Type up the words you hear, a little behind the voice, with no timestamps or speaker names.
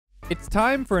It's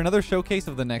time for another showcase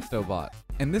of the Nextobot,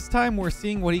 and this time we're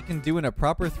seeing what he can do in a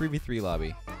proper 3v3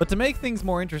 lobby. But to make things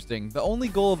more interesting, the only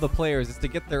goal of the players is to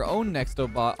get their own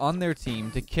Nextobot on their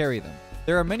team to carry them.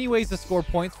 There are many ways to score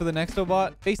points for the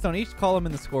Nextobot based on each column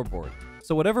in the scoreboard.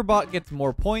 So whatever bot gets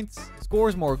more points,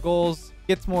 scores more goals,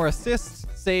 gets more assists,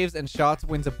 saves, and shots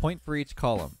wins a point for each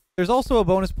column. There's also a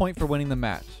bonus point for winning the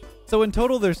match. So in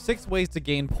total, there's 6 ways to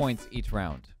gain points each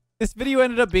round. This video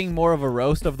ended up being more of a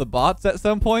roast of the bots at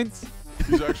some points.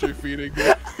 He's actually feeding.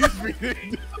 He's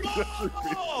feeding.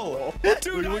 Oh,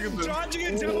 dude, I'm dodging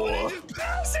it down and just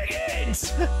passing it.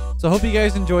 So hope you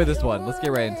guys enjoy this one. Let's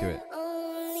get right into it.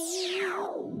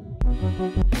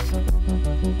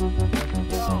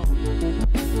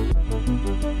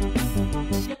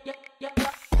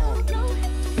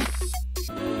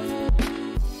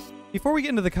 Before we get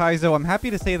into the Kaizo, I'm happy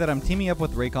to say that I'm teaming up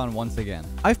with Raycon once again.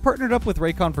 I've partnered up with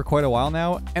Raycon for quite a while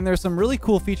now, and there's some really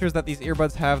cool features that these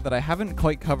earbuds have that I haven't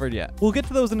quite covered yet. We'll get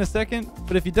to those in a second,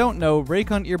 but if you don't know,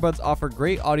 Raycon earbuds offer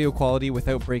great audio quality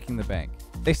without breaking the bank.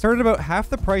 They start at about half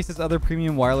the price as other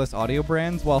premium wireless audio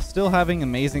brands while still having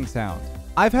amazing sound.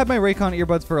 I've had my Raycon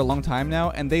earbuds for a long time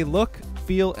now, and they look,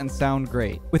 feel, and sound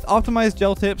great. With optimized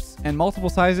gel tips and multiple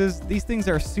sizes, these things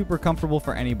are super comfortable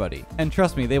for anybody. And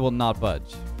trust me, they will not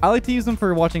budge. I like to use them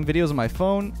for watching videos on my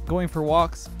phone, going for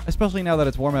walks, especially now that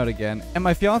it's warm out again, and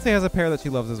my fiance has a pair that she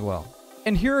loves as well.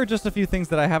 And here are just a few things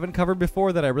that I haven't covered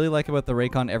before that I really like about the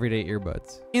Raycon Everyday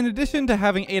Earbuds. In addition to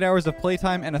having 8 hours of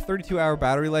playtime and a 32-hour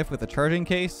battery life with a charging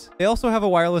case, they also have a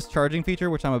wireless charging feature,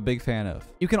 which I'm a big fan of.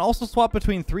 You can also swap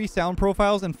between 3 sound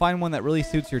profiles and find one that really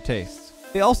suits your tastes.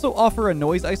 They also offer a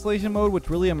noise isolation mode, which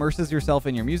really immerses yourself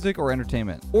in your music or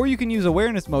entertainment. Or you can use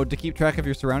awareness mode to keep track of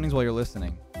your surroundings while you're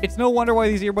listening. It's no wonder why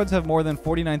these earbuds have more than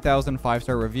 49,000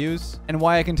 5-star reviews, and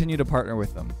why I continue to partner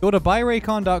with them. Go to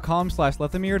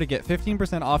buyraycon.com/Lethamyr to get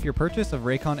 15% off your purchase of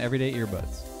Raycon Everyday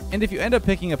Earbuds. And if you end up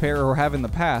picking a pair or have in the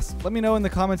past, let me know in the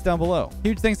comments down below.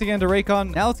 Huge thanks again to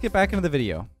Raycon. Now let's get back into the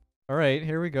video. All right,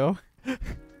 here we go.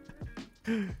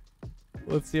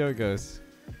 Let's see how it goes.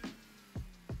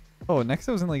 Oh,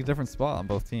 Nexo's in like a different spot on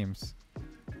both teams.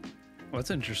 Well,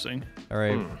 that's interesting. All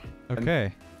right.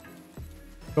 Okay.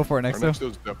 Go for it, Nexo.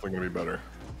 Nexo's definitely going to be better.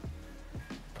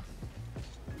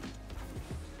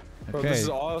 Okay. Bro, this is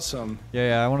awesome.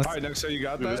 Yeah, I want to. All right, Nexo, you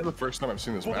got Dude, that? this is the first time I've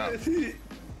seen this map.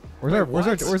 Where's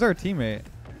our teammate?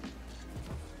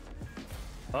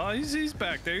 Oh, he's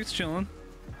back there. He's chilling.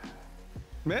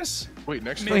 Miss? Wait,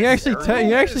 next Oh, he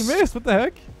actually missed. What the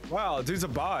heck? Wow, dude's a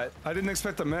bot. I didn't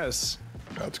expect a miss.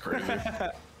 That's crazy.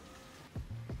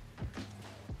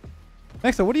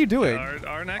 Nexo, what are you doing?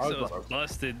 Our Nexo's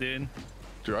busted, dude.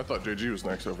 Dude, I thought JG was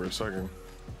Nexo for a second.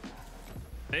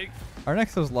 Big. Our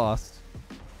Nexo's lost.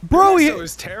 Bro, Nexo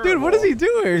is terrible. Dude, what is he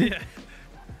doing? Yeah.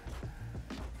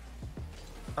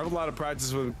 I have a lot of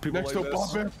practice with people Nexo, like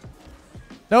bump this. him.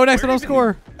 No, Nexo, don't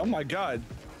score. Oh my god.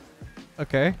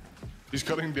 Okay. He's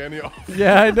cutting Danny off.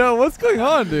 Yeah, I know. What's going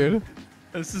on, dude?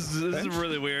 This is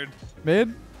really weird.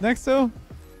 Mid? Nexo?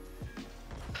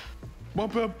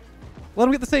 Bump him. Let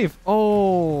him get the save.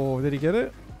 Oh, did he get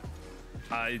it?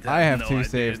 I have no 2 idea,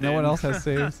 saves. dude. No one else has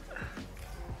saves.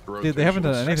 Dude, they haven't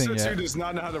done anything Nexo 2 yet. does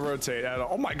not know how to rotate at all.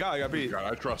 Oh my god, I got beat.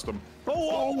 God, I trust him.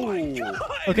 Oh my god.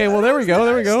 Okay, well, there we go.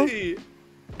 There we go.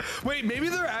 Wait, maybe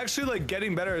they're actually like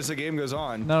getting better as the game goes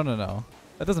on. No.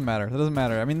 That doesn't matter. That doesn't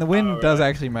matter. I mean, the win does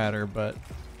actually matter, but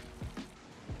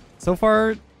so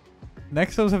far,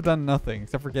 Nexos have done nothing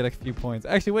except for get a few points.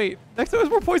 Actually, wait. Nexo has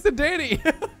more points than Danny.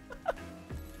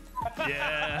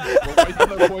 Yeah. Well, why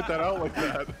did I point that out like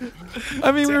that?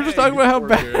 I mean, we were just talking about how Poor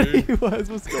bad Danny. he was.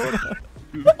 What's going on?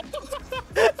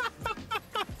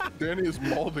 Danny is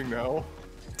molding now.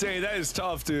 Dang, that is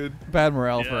tough, dude. Bad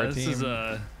morale for our this team. is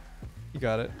You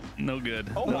got it. no good.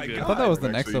 I Oh my god. thought that was the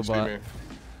Nexo, you see Nexobot. me.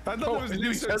 I thought it was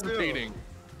He's Nexo hesitating.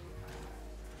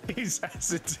 too. He's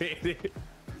hesitating.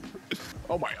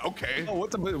 Oh my, okay. Oh,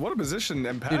 what a position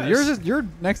and pass. Dude, your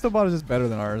Nexobot is just better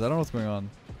than ours. I don't know what's going on.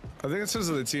 I think it's because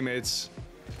of the teammates.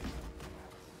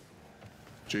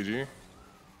 GG.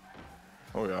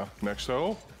 Oh yeah,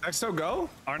 Nexo. Nexo, go.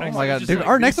 Oh my god, dude,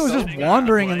 our Nexo is just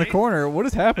wandering in the corner. What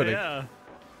is happening? Yeah.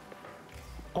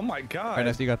 Oh my god. Alright,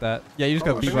 Nexo, you got that. Yeah, you just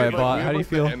got beat by a bot. How do you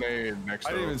feel? I didn't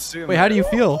even see him. Wait, how do you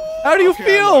feel? How do you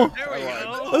feel? There we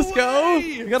go. Let's go.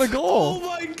 Wait. You got a goal. Oh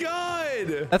my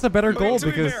god. That's a better goal to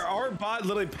be because fair, our bot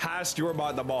literally passed your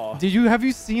bot the ball. have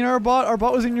you seen our bot? Our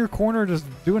bot was in your corner just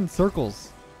doing circles.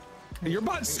 Your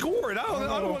bot scored. I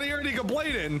don't want to hear any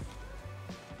complaining.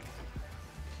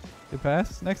 Good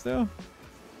pass. Nexo.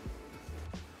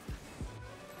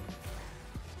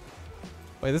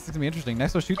 Wait, this is gonna be interesting.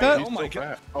 Nexo, shoot that. Oh my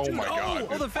god. Oh my god.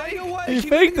 Oh, the fake. He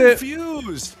faked it.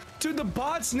 Confused. Dude, the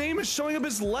bot's name is showing up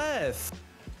as Leth.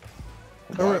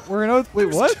 We're in wait,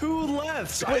 There's what? 2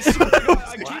 Leths. I swear to God,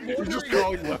 I keep You're just wondering.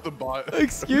 calling Leth the bot.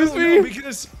 Excuse No, me?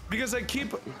 because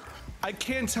I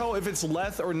can't tell if it's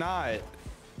Leth or not.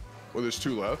 Well, there's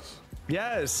 2 Leths.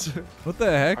 Yes. What the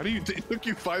heck? How do you? It took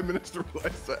you 5 minutes to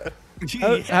realize that.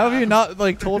 How have you not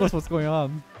like told us what's going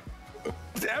on?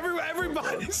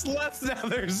 Everybody's Leths now.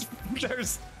 There's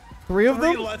 3 of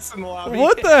 3 them? Leths in the lobby.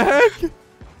 What the heck?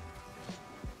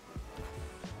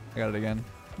 I got it again.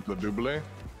 The double.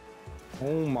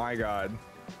 Oh my God.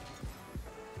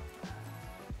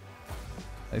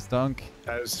 Nice dunk.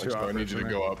 That is too I awkward need you for to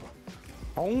me. go up.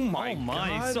 Oh my, Oh my,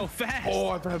 God. so fast. Oh,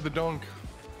 I've had the dunk.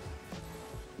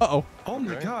 Uh-oh. Oh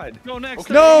my Okay. God. Go next.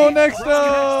 Okay. No, Let's next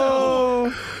go.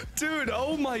 though. Dude,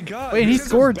 oh my God. Wait, he These guys are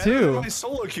scored better too. than my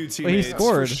solo queue Wait, he teammates,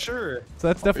 scored. For sure. So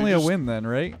that's definitely just- a win then,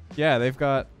 right? Yeah, they've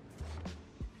got.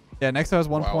 Yeah, Nexo has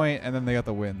 1 Wow. point, and then they got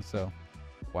the win. So,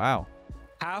 wow.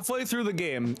 Halfway through the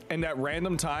game, and at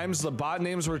random times, the bot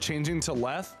names were changing to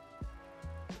Leth.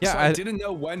 Yeah, So I didn't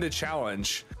know when to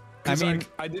challenge. 'Cause, I mean, like,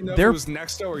 I didn't know if they're- it was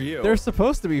Nexto or you. they're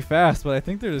supposed to be fast, but I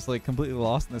think they're just like completely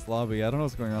lost in this lobby. I don't know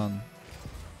what's going on.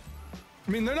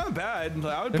 I mean, they're not bad.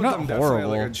 Like, I would They're put not them definitely at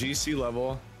like horrible. a GC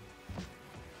level.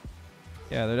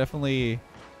 Yeah, they're definitely.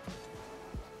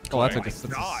 Oh, that's like my that's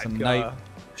God, some night.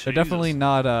 They're definitely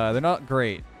not. They're not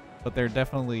great, but they're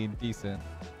definitely decent.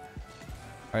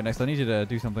 All right, next I need you to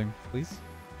do something, please.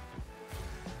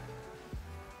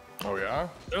 Oh yeah.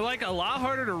 They're like a lot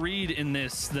harder to read in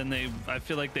this than I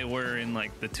feel like they were in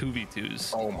like the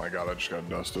 2v2s. Oh my God, I just got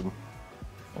dusted.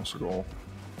 That's a goal.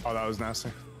 Oh, that was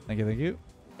nasty. Thank you, thank you.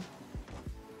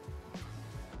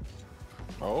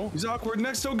 Oh, He's awkward.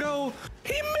 Nexto, go.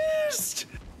 He missed.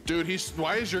 dude,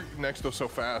 why is your Nexto so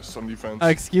fast on defense?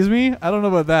 Excuse me? I don't know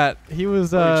about that. He was He's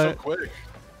so quick.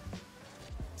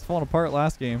 it's falling apart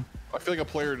last game. I feel like a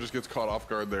player just gets caught off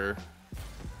guard there.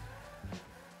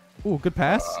 Ooh, good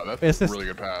pass. That's Assist. a really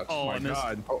good pass. Oh, My I missed.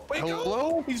 God. Oh, Wait,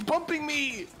 hello? He's bumping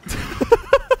me.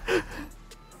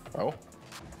 Oh,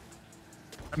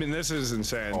 I mean, this is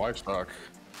insane. oh, I stuck.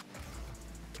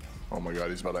 Oh my God,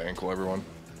 he's about to ankle everyone.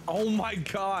 Oh my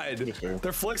God. Okay.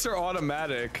 Their flicks are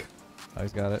automatic. Oh,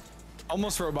 he's got it.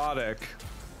 Almost robotic.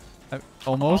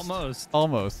 Almost. Almost.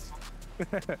 Almost.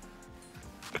 Nice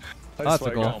That's a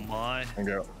flag. goal. Oh my.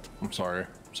 Okay. I'm sorry.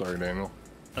 Sorry, Daniel.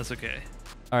 That's okay.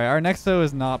 All right, our Nexo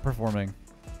is not performing.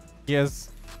 He has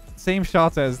same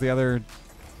shots as the other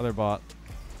bot.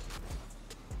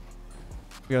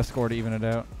 We gotta score to even it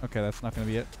out. Okay, that's not gonna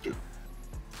be it.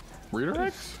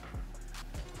 Redirect?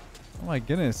 Oh my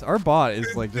goodness, our bot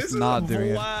is like This just is not a doing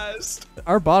it. blast.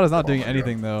 Our bot is not doing my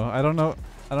anything though. I don't know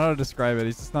how to describe it.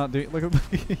 He's just not doing. Look,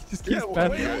 he just keeps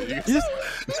bad. wait, He just-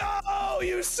 No,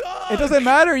 you suck. It doesn't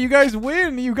matter. You guys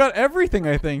win. You got everything.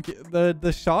 I think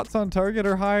the shots on target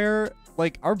are higher.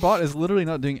 Like our bot is literally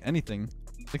not doing anything.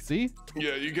 Like, see?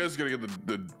 Yeah, you guys gotta get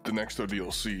the Nexto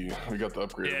DLC. We got the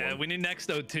upgrade Yeah, one. we need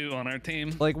Nexto 2 on our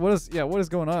team. Like, what is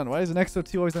going on? Why is the Nexo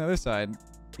 2 always on the other side?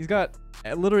 He's got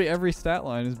literally every stat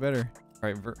line is better. All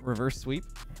right, reverse sweep.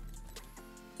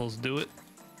 Let's do it.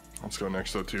 Let's go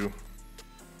Nexto 2.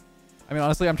 I mean,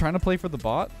 honestly, I'm trying to play for the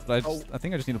bot, but I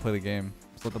think I just need to play the game.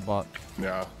 Just let the bot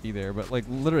Yeah. be there. But like,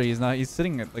 literally, he's not. He's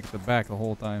sitting at like the back the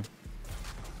whole time.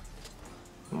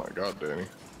 Oh my God, Danny.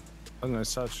 A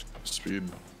nice touch. Speed.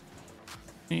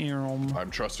 All I'm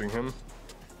trusting him.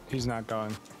 He's not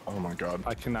going. Oh my God.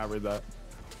 I cannot read that.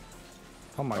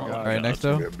 Oh my Oh, God. All right, God, next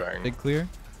gonna be a though, bang. big clear,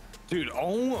 Dude,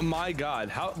 oh my God.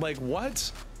 How, like,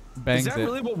 what? bangs Is that it.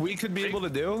 really what we could be able to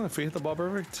do if we hit the ball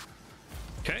perfect?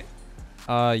 Okay.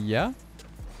 Yeah.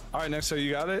 All right, Nexto,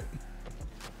 you got it?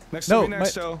 Next No, to me, my-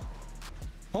 Nexto.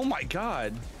 Oh my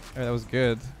God. All right, that was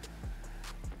good.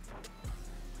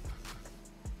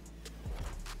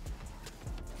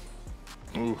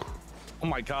 Ooh, Oh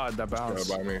my God, that bounce.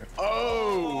 gotta buy me.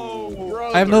 Oh,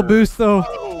 brother. I have no boost though.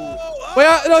 Oh, Wait,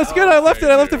 no, it's good. I left it.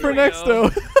 I left it for There we next go.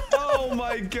 though. oh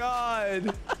my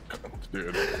God.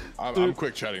 Dude, I'm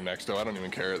quick chatting Nexto. I don't even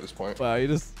care at this point. Wow, you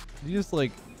just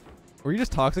like, were you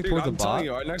just toxic Dude, towards I'm the bot? telling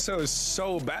you, our Nexto is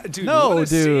so bad. Dude, No, what a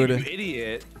save, dude. you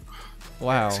idiot.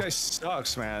 Wow. This guy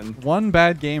sucks, man. One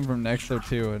bad game from Nexo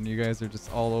 2, and you guys are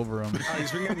just all over him. Oh,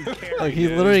 he's been getting carried. Like he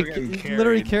dude. literally, He's been getting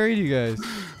literally carried. carried you guys.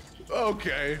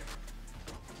 Okay.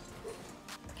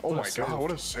 Oh What a my save. God,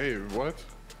 what a save. What?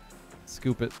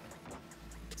 Scoop it,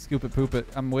 poop it.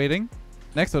 I'm waiting.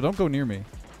 Nexo, don't go near me.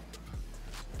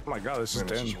 Oh my God, this is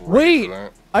Man, it's Dan. just right Wait, for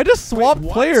that. I just swapped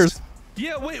what? players.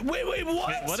 Yeah, wait, what? Wait,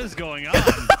 what is going on?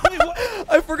 Wait, what?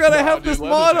 I forgot I Nah, have dude, this Leth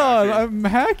mod is on. hacking. I'm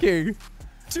hacking.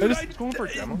 Dude, just going for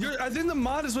a demo. I think the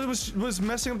mod is what was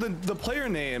messing up the player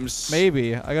names.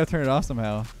 Maybe I gotta turn it off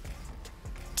somehow.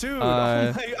 Dude, oh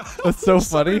my God. That's so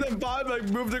funny. The bot like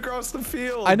moved across the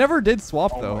field. I never did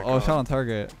swap Oh though. my Oh, God. shot on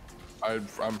target. I'm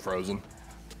frozen.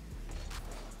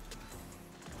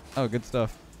 Oh, good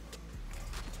stuff.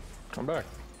 Come back.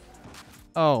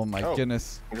 Oh my Oh.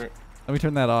 goodness. Okay. Let me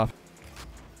turn that off.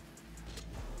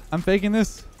 I'm faking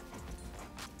this.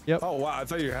 Yep. Oh wow, I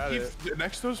thought you had it.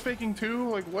 Nexto's faking too?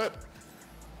 Like what?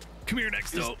 Come here,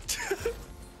 Nexto.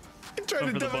 Trying to Go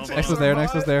for the demonstrate Next was our there. bot.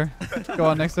 Next was there. Go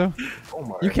on, Nexto. Oh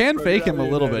my. You can Bro, fake yeah, him a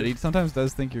yeah, little yeah. bit. He sometimes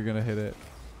does think you're gonna hit it.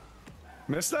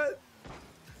 Missed that?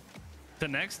 The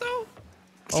Nexto?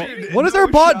 Oh, Dude, what is no our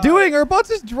bot shot. doing? Our bot's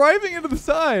just driving into the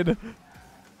side.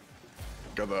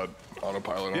 Got that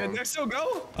autopilot Yeah, on. next still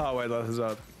go. Oh wait, Leth is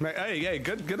up. Hey,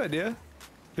 good idea.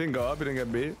 Didn't go up. He didn't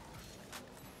get beat.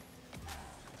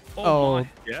 Oh. My.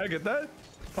 Yeah, get that.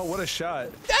 Oh, what a shot.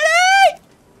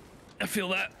 I feel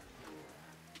that.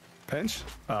 Pinch.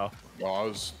 Oh. Oh, I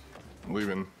was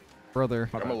leaving. Brother.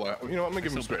 I'm gonna you know what? I'm gonna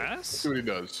give him So space. pass? See what he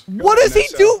does. What does he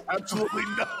Nexto. do? Absolutely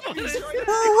not.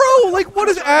 Bro, like what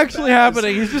is actually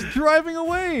happening? He's just driving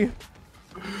away.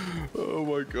 Oh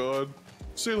my god.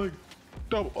 See like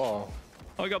double.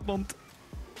 Oh. I got bumped.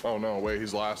 Oh no. Wait.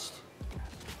 He's last.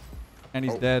 And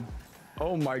he's Oh. dead.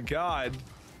 Oh my god.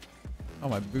 Oh,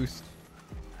 my boost.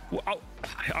 Wow.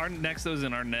 Our Nexto's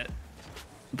in our net.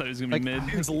 I thought he was gonna be Like- mid.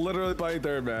 He's literally playing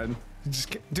third, man.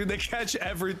 Dude, they catch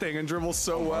everything and dribble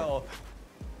so well.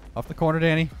 Off the corner,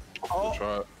 Danny. Oh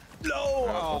Shot. no!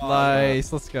 Oh,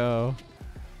 Nice. Let's go.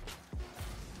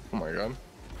 Oh my god.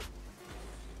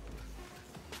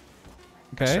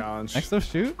 Okay. Challenge. Next, though,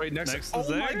 shoot. Wait, next. Next oh is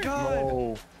my there? god!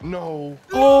 No. No.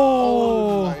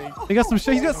 Oh. my- He got some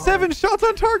shots. He's got 7 shots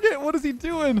on target. What is he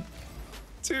doing?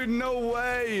 Dude, no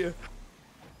way!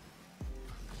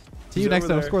 To you He's next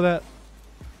over time. there. Score that.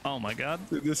 Oh my god.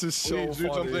 Dude, this is so Please do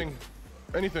funny. something.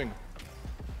 Anything.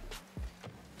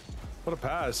 What a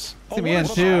pass! It's gonna be in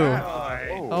what a too. pass.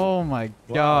 Oh my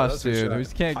Wow, gosh, that's a dude. shot. We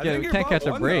just can't I get. think We your can't bot catch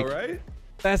a won break. though, right?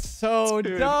 That's so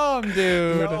Dude. dumb,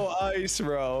 dude. No ice,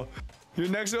 bro. Your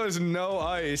next one is no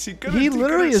ice. He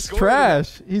Literally is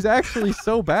trash. He's actually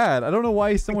so bad. I don't know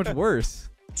why he's so much worse.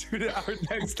 Dude, our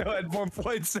next one had more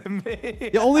points than me.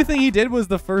 The only thing he did was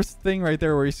the first thing right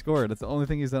there where he scored. That's the only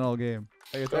thing he's done all game.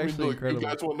 Like, it's I mean, actually look, incredible. you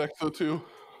guys want Nexto too?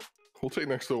 We'll take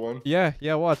Nexto one. Yeah,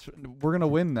 watch. We're gonna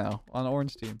win now on the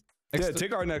orange team. Yeah, Next-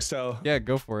 take our next toe. yeah,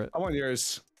 go for it. I want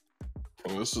yours.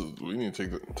 And we need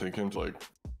to take him to like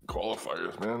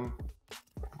qualifiers, man,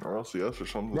 or LCS or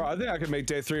something. Bro, I think I could make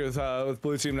day 3 with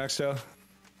blue team next toe.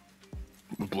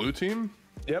 Blue team?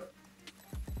 Yep.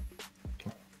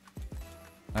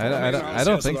 I makes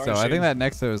don't sense think with so. orange I think team. that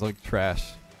Nexo is like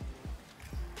trash.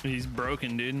 He's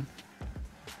broken, dude.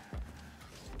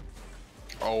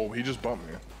 Oh, he just bumped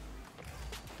me.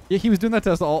 Yeah, he was doing that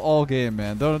to us all game,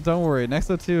 man. Don't worry.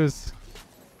 Nexo 2 is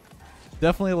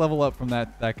definitely a level up from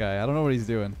that guy. I don't know what he's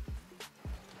doing.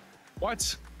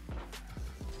 What?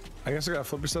 I guess I got a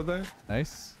flipper set there.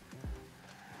 Nice.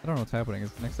 I don't know what's happening.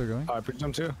 Is Nexo going? Oh, I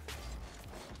pre-jump too.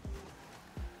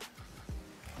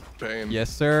 Pain. Yes,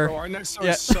 sir. Bro, our next toe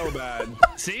Yeah. is so bad.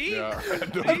 See? Yeah.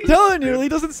 I'm telling you, he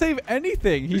doesn't save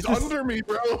anything. He's He's just under me,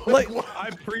 bro. like, What?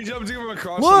 I pre-jumped him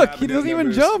across the look. map He and doesn't no even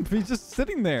boost. jump. He's just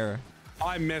sitting there.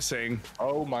 I'm missing.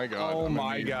 Oh my god. Oh I'm gonna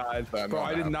my need god. that Bro, not I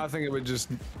did happen. not think it would just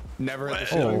never hit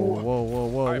the Oh, shot.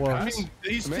 whoa. Alright, I pass. mean,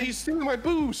 he's Me? stealing my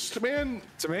boost, man.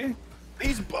 To me?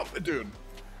 He's bumping, dude.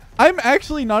 I'm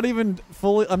actually not even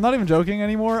fully. I'm not even joking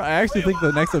anymore. I actually think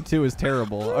the Nexo 2 is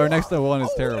terrible. Or Nexo 1 is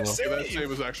terrible. Yeah, that save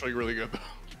was actually really good.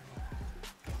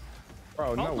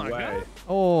 Bro, no my way. God.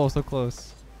 Oh, so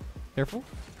close. Careful.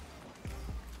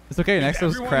 It's okay.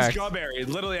 Nexo's Everyone's cracked. gubberry.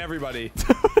 Literally everybody.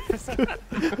 What is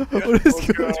Let's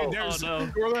going go. Dude, there's Oh, no.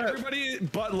 Score that. everybody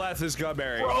but Leth is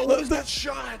gubberry. Bro, what is that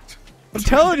shot? I'm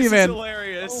telling you, This is man.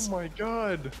 hilarious. Oh my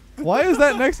god. Why is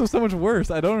that Nexo so much worse?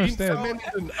 I don't understand. I meant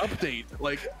an update.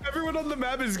 Like, Everyone on the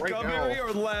map is Right gubberry now.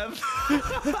 or Leth.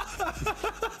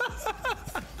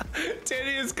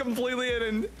 Danny is completely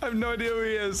hidden. I have no idea who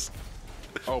he is.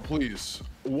 oh please.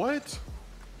 What?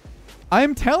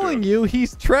 I'm telling Dude. you,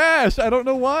 he's trash. I don't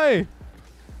know why.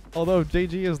 Although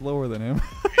JG is lower than him.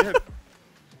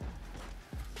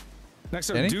 Next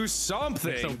up, Danny? do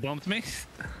something. So bumped me.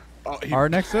 Oh, he, Our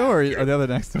Nexo or the other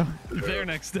Nexo? Their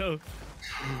Nexto.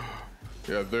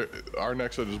 yeah, our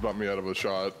Nexo just bumped me out of a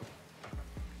shot.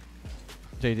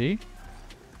 JG?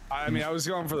 I mean, I was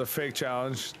going for the fake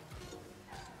challenge.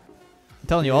 I'm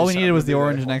telling you, all we needed was the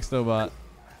orange Nexo bot.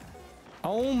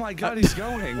 Oh my god, he's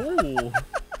going. Ooh.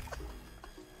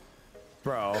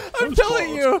 Bro. I'm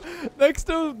telling you,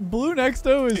 blue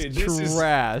Nexo is Dude, this is-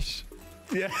 trash.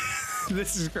 Yeah,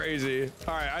 this is crazy.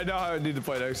 All right, I know how I need to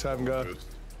play next time. Go.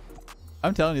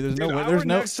 I'm telling you, there's Dude, no win. our There's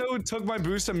no. Nexo took my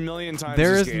boost a million times.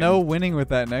 There this is game. no winning with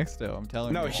that Nexo. I'm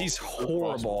telling No, you. he's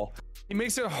horrible. He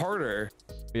makes it harder.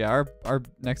 Yeah, our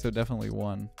Nexo definitely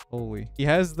won. Holy. He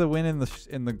has the win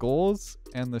in the goals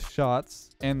and the shots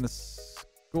and the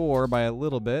score by a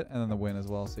little bit, and then the win as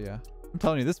well. So yeah, I'm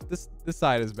telling you, this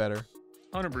side is better.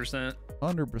 100%.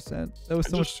 100%. That was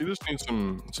so much. He just needs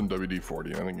some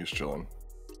WD-40. I think he's chilling.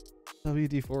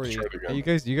 WD-40. Try it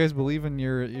again. You guys believe in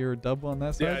your dub on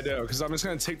that side? Yeah, I do. Because I'm just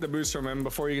gonna take the boost from him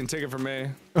before you can take it from me.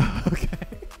 Okay.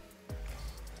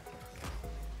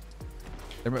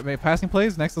 Everybody passing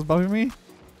plays. Next is bumping me.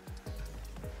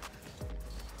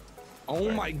 Oh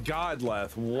my God,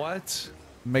 Leth. What?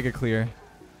 Mega clear.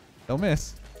 Don't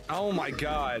miss. Oh my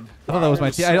God. I thought that was my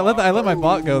team. I let my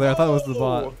bot go there. I thought it was the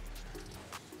bot.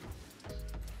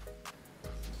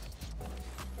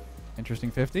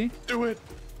 Interesting 50. Do it.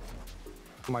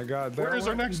 Oh my God. Where's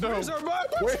our next Where's node? our bot?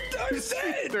 Wait,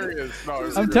 there he is.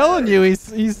 No, I'm telling you,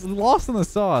 he's lost in the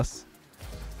sauce.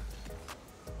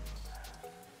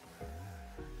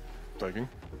 Taking.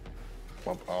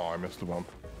 Bump. Oh, I missed the bump.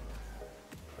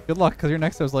 Good luck, because your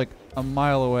next is like a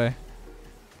mile away.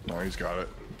 No, he's got it.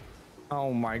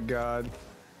 Oh my God.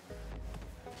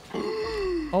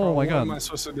 Oh my What am I God.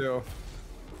 supposed to do?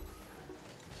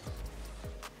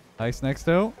 Nice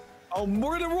Nexto. Oh,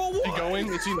 we're gonna roll one. Is he going?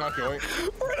 Is he not going?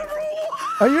 We're gonna roll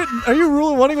one. Are you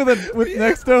rule one with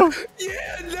Nexto?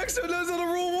 Yeah, Nexo knows how to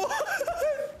roll one.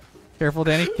 Careful,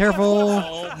 Danny. Careful.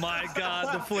 Oh my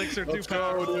God, the flicks are too Let's go,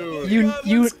 powerful. dude.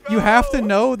 You have to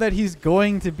know that he's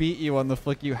going to beat you on the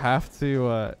flick. You have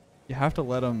to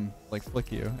let him like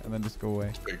flick you and then just go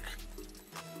away. Like,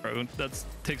 Bro, that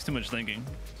takes too much thinking.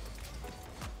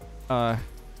 Got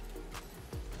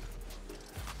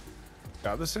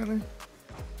this, Stanley?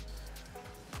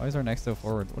 Why is our Nexto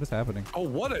forward? What is happening? Oh,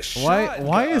 what a shot.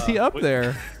 Why is he up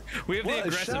there? We have What the a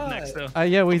aggressive shot. next though.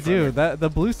 Yeah, we do. The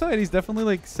blue side, he's definitely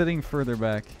like sitting further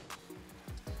back.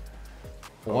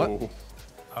 What?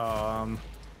 oh.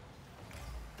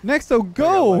 Nexto,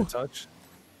 go! Touch.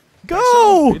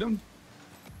 Go! Beat him.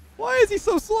 Why is he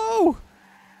so slow?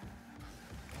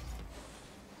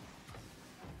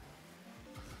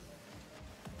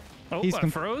 Oh, He's I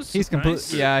froze. He's Nice.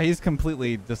 he's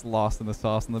completely just lost in the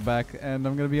sauce in the back. And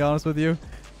I'm gonna be honest with you.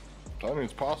 I mean,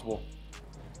 it's possible.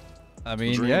 I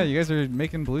mean, Dream. yeah, you guys are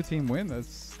making blue team win.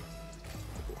 That's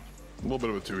A little bit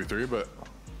of a 2v3, but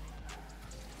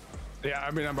Yeah, I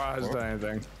mean, I'm about hasn't done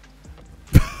anything.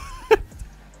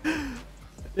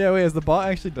 yeah. Wait, has the bot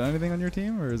actually done anything on your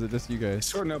team, or is it just you guys?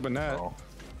 Scored an open net. oh,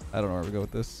 I don't know where to go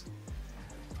with this.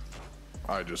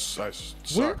 I suck,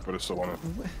 Where- but it's still one.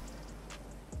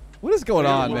 What is going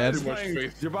on, Yeah, man? too much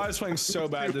faith. Your body's playing so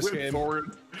bad this Went game.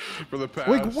 forward for the pass.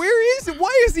 Like, where is it?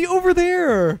 Why is he over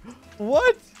there?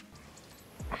 What?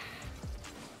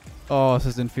 Oh, this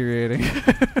is infuriating.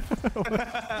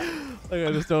 Like,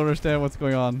 I just don't understand what's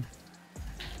going on.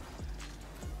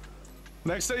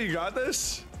 Next day, you got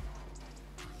this?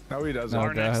 No, he doesn't. No.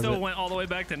 Our guy next has though it. went all the way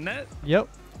back to net. Yep.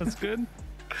 That's good.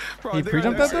 Bro, He I think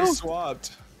pre-jumped our that, next day though?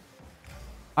 Swapped.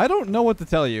 I don't know what to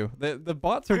tell you. The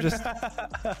bots are just...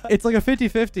 It's like a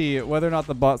 50-50 whether or not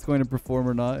the bot's going to perform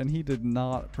or not, and he did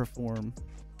not perform.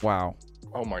 Wow.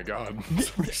 Oh my god.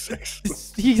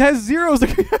 He has zeros.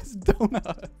 He has donuts.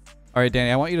 All right, Danny.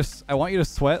 I want you to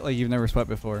sweat like you've never sweat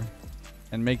before,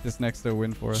 and make this next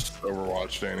win for us.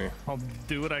 Overwatch, Danny. I'll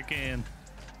do what I can.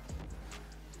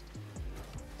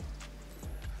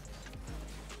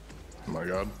 Oh my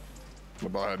god. The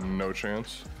bot had no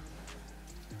chance.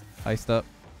 Iced up,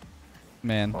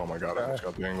 man. Oh my god, I just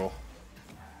got the angle.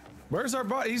 Where's our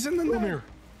bot? He's in the net.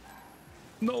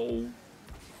 No.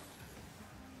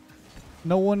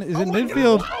 No one is in my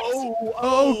midfield. Oh,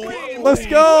 Oh, let's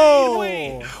go.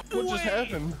 what just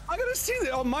happened? I gotta see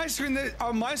that on my screen.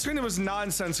 On my screen, it was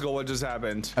nonsensical what just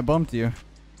happened, I bumped you.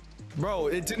 bro.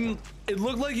 It didn't. It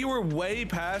looked like you were way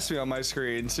past me on my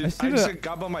screen. So I I see just that-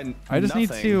 got on my. I just need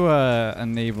nothing. to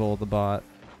enable the bot.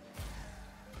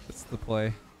 That's the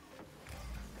play.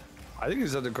 I think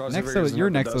he's at the cross. Nexo,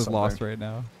 your Nexo's lost right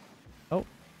now. Oh,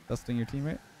 dusting your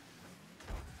teammate.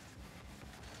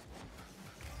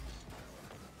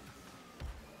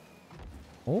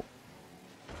 Oh,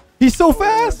 he's so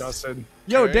fast! Dusted.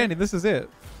 Yo, Okay. Danny, this is it.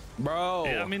 Bro.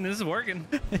 Yeah, I mean this is working.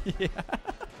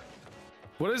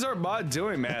 What is our bot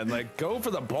doing, man? Like, go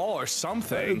for the ball or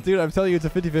something. Dude, I'm telling you, it's a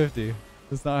 50-50.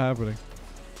 It's not happening.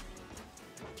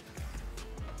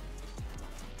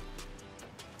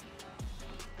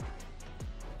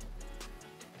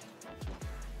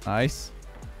 Nice.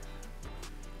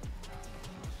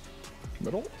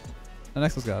 Middle? The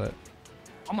Nexo's got it.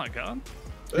 Oh my god.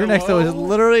 Your Nexo is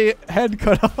literally head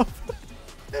cut off.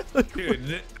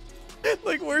 Dude,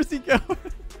 Like, where's he going?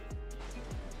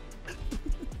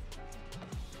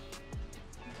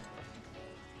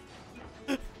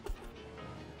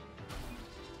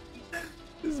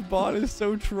 This bot is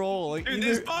so troll. Like, dude,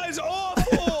 this bot is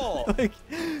awful. like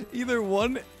either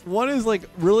one is like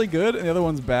really good and the other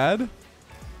one's bad,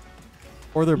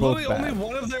 or they're both Literally, bad. only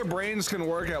one of their brains can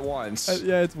work at once.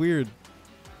 Yeah, it's weird.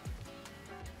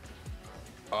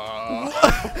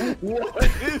 What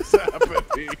is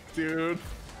happening, dude?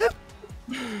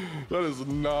 That is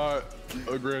not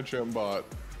a Grand Champ bot.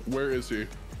 Where is he?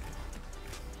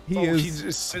 He's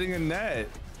just sitting in net.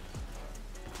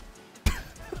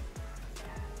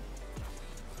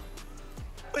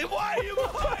 Wait, why are you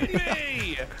behind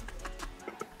me?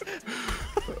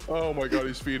 Oh my god,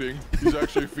 he's feeding. He's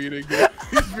actually feeding.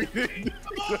 He's feeding.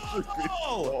 He's actually feeding.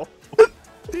 Oh,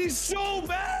 he's so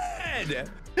bad.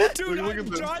 Dude, Look at I'm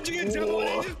this. dodging it down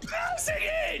and he's passing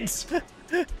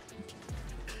it.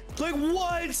 Like,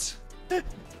 what?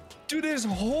 Dude, this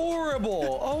is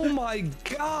horrible. Oh my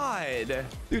god.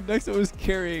 Dude, Nexo is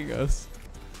carrying us.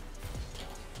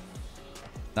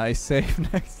 Nice save,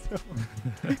 Nexo.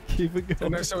 Keep it And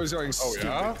going. next time he's going stupid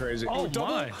yeah? crazy. Oh, double.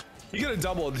 my. He could have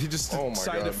doubled. He just Oh my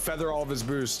decided to God. feather all of his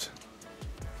boost.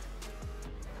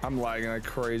 I'm lagging like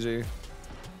crazy.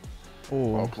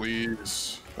 Oh, Oh,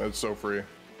 please. That's so free.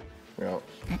 Yeah.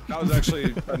 That was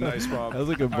actually a nice bump. that was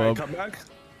a good All right, bump. come back.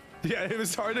 Yeah, it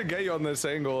was hard to get you on this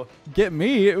angle. Get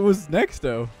me? It was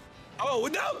Nexo. Oh,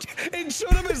 no! It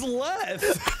showed up as Leth!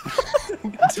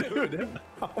 Dude.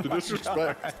 Oh The my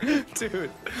disrespect. God. Dude.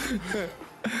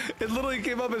 It literally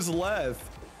came up as Leth.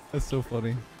 That's so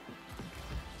funny.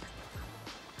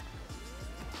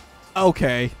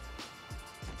 Okay.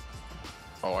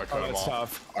 Oh, I cut Oh, him that's off.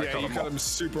 tough. I Yeah, you cut off. him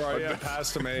super hard. Yeah,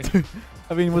 passed to me.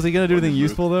 I mean, was he gonna do anything did you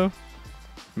useful though?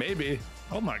 Maybe.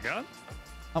 Oh my god.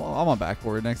 I'm on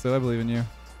backboard Nexo. I believe in you.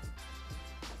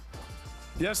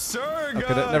 Yes, sir, Okay,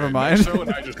 guys. never mind. So,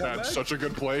 and I just had such a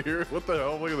good play here. What the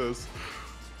hell? Look at this.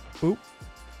 Oop.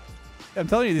 I'm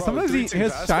telling you, Bro, sometimes he 3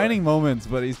 has faster. shining moments,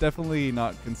 but he's definitely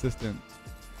not consistent.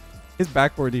 His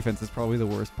backboard defense is probably the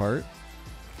worst part.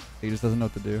 He just doesn't know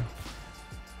what to do.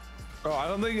 Oh, I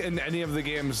don't think in any of the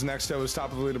games Nexto was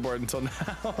top of the leaderboard until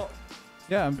now.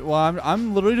 Yeah,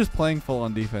 I'm literally just playing full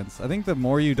on defense. I think the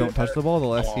more you don't touch the ball, the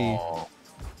less Oh.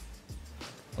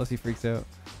 he freaks out.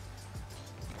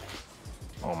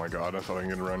 Oh my god, I thought I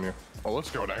was gonna run you. Oh,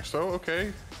 let's go next though.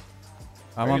 Okay.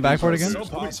 I'm Hey, on backboard this is again.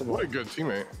 So what a- possible. What a good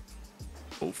teammate.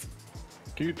 Oof.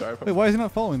 Can you dive him? Wait, why is he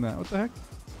not following that? What the heck?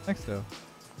 Nexo.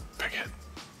 Pick it.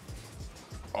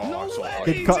 Oh, No I saw way! that.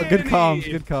 Good, Hey, good comms.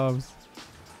 Danny! Good comms.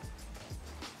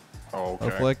 Oh, okay. Oh,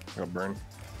 flick. Got burned.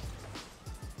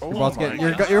 Oh, Your bot's my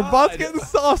getting God. your bot's God. getting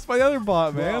sauced by the other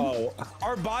bot, man. Bro,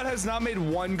 our bot has not made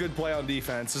one good play on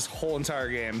defense this whole entire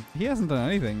game. He hasn't done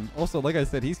anything. Also, like I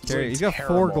said, he's carrying. like He's got 4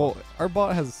 terrible. goals. Our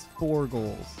bot has 4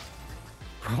 goals.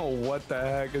 Bro, what the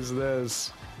heck is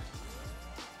this?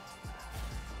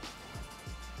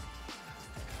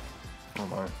 Oh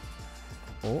my.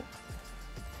 Oh.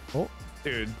 Oh.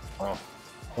 Dude. Oh.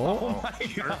 Oh my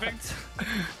god. Perfect.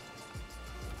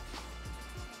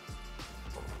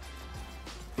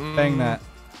 Bang that.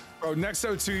 Bro, next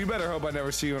 02, you better hope I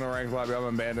never see you in a ranked lobby. I'm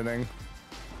abandoning.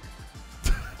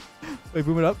 Wait,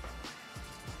 boom it up.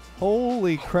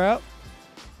 Holy crap.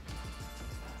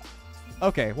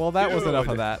 Okay, well that was enough of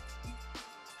Dude. that.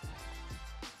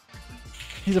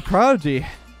 He's a prodigy.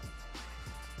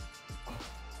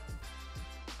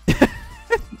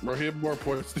 Bro, he had more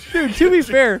points. Dude, to be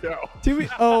fair. Yeah.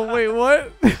 Oh, wait,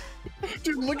 what?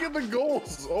 Dude, look at the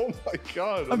goals. Oh my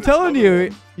god. I'm telling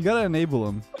you, you gotta enable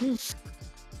him.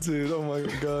 Dude, oh my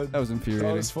god. That was That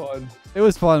infuriating. was fun. It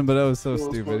was fun, but it was so It was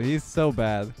stupid. fun. He's so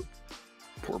bad.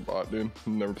 Poor bot, dude.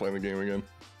 I'm never playing the game again.